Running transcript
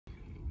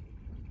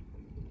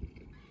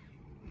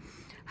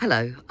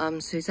Hello,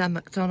 I'm Suzanne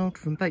MacDonald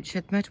from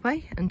Boatshed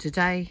Medway, and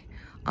today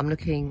I'm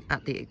looking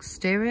at the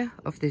exterior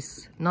of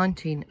this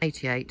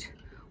 1988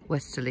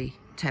 Westerly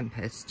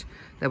Tempest.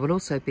 There will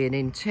also be an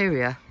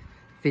interior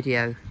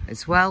video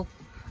as well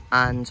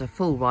and a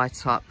full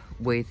write-up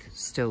with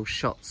still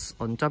shots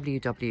on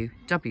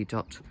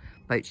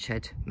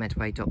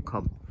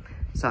www.boatshedmedway.com.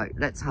 So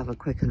let's have a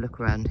quicker look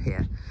around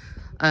here.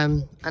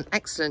 An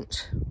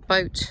excellent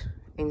boat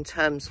in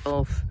terms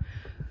of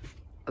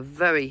a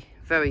very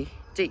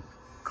deep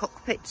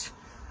cockpit,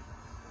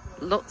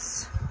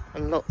 lots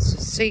and lots of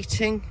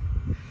seating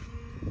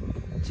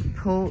to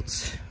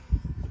port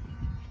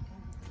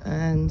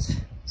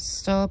and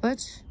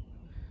starboard.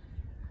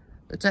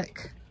 The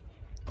deck,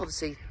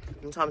 obviously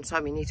from time to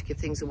time you need to give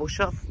things a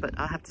wash off, but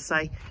I have to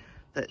say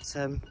that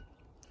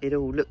it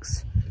all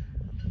looks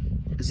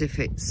as if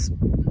it's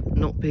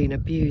not been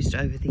abused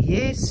over the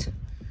years.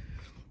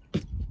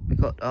 We've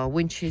got our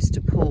winches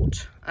to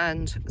port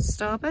and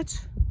starboard.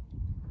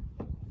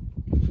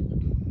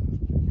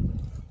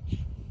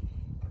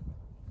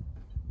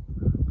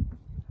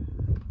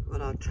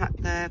 Got our track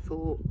there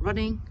for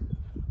running,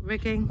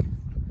 rigging,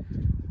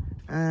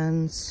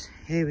 and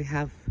here we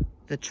have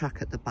the track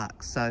at the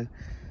back. So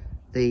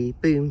the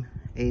boom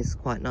is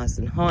quite nice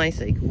and high,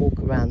 so you can walk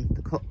around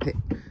the cockpit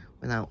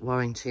without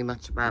worrying too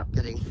much about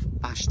getting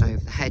bashed over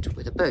the head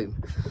with a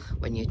boom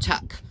when you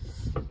tack.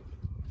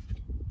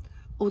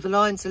 All the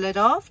lines are led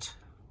aft,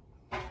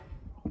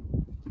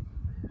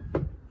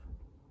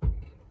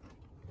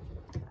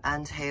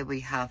 and here we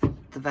have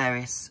the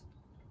various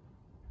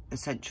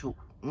essential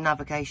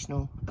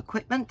navigational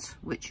equipment,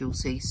 which you'll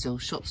see still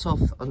shots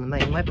of on the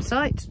main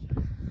website.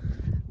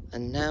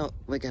 And now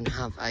we're going to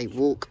have a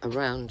walk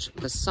around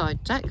the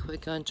side deck. We're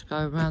going to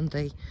go around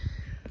the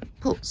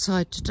port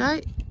side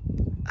today,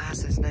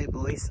 as there's no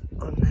buoys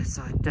on their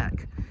side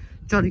deck.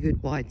 Jolly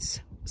good wide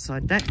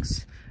side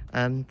decks.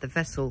 The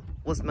vessel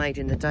was made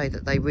in the day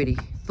that they really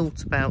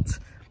thought about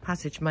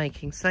passage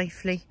making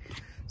safely,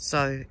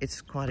 so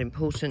it's quite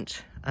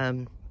important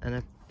and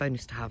a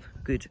bonus to have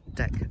good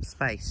deck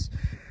space.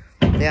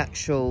 The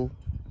actual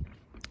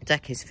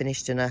deck is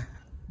finished in a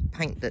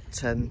paint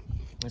that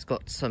has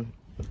got some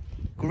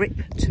grip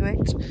to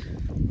it,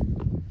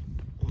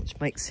 which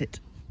makes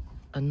it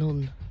a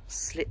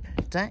non-slip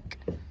deck.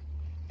 Here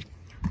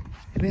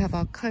we have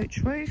our coach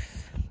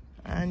roof,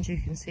 and you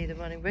can see the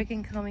running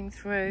rigging coming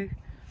through.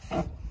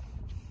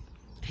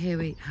 Here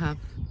we have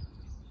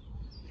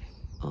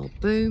our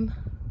boom.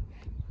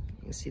 You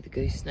can see the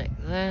gooseneck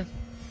there.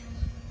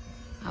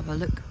 Have a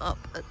look up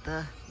at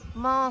the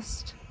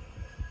mast.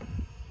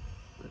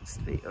 Looks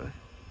to be the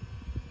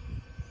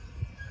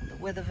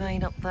weather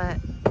vane up there.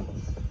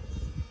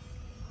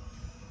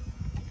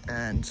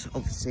 And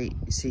obviously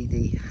you see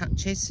the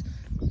hatches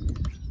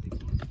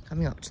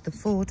coming up to the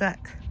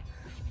foredeck.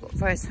 Got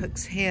various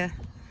hooks here,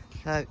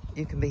 so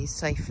you can be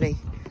safely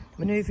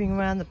manoeuvring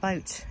around the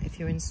boat. If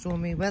you're in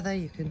stormy weather,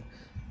 you can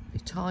be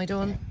tied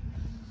on.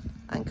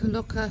 Anchor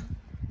locker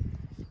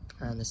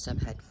and the stem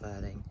head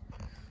furling.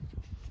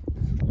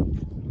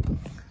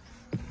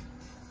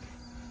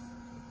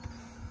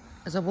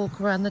 As I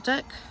walk around the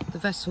deck, the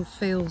vessel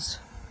feels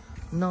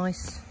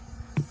nice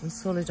and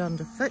solid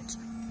underfoot.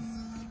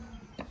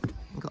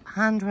 We've got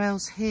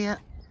handrails here.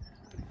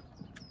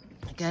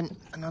 Again,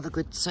 another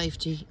good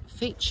safety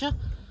feature.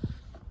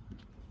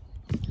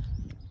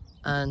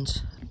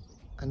 And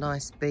a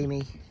nice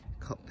beamy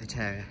cockpit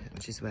area,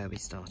 which is where we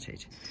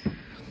started.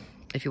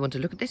 If you want to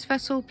look at this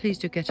vessel, please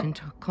do get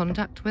into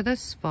contact with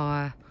us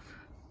via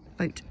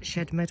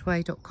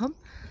boatshedmedway.com.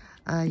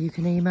 You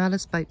can email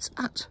us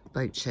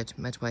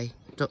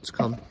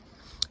boats@boatshedmedway.com.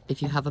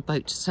 If you have a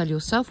boat to sell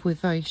yourself, we're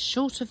very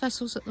short of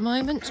vessels at the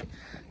moment,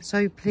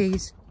 so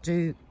please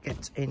do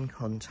get in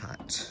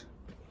contact.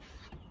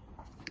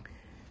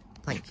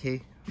 Thank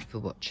you for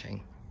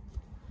watching.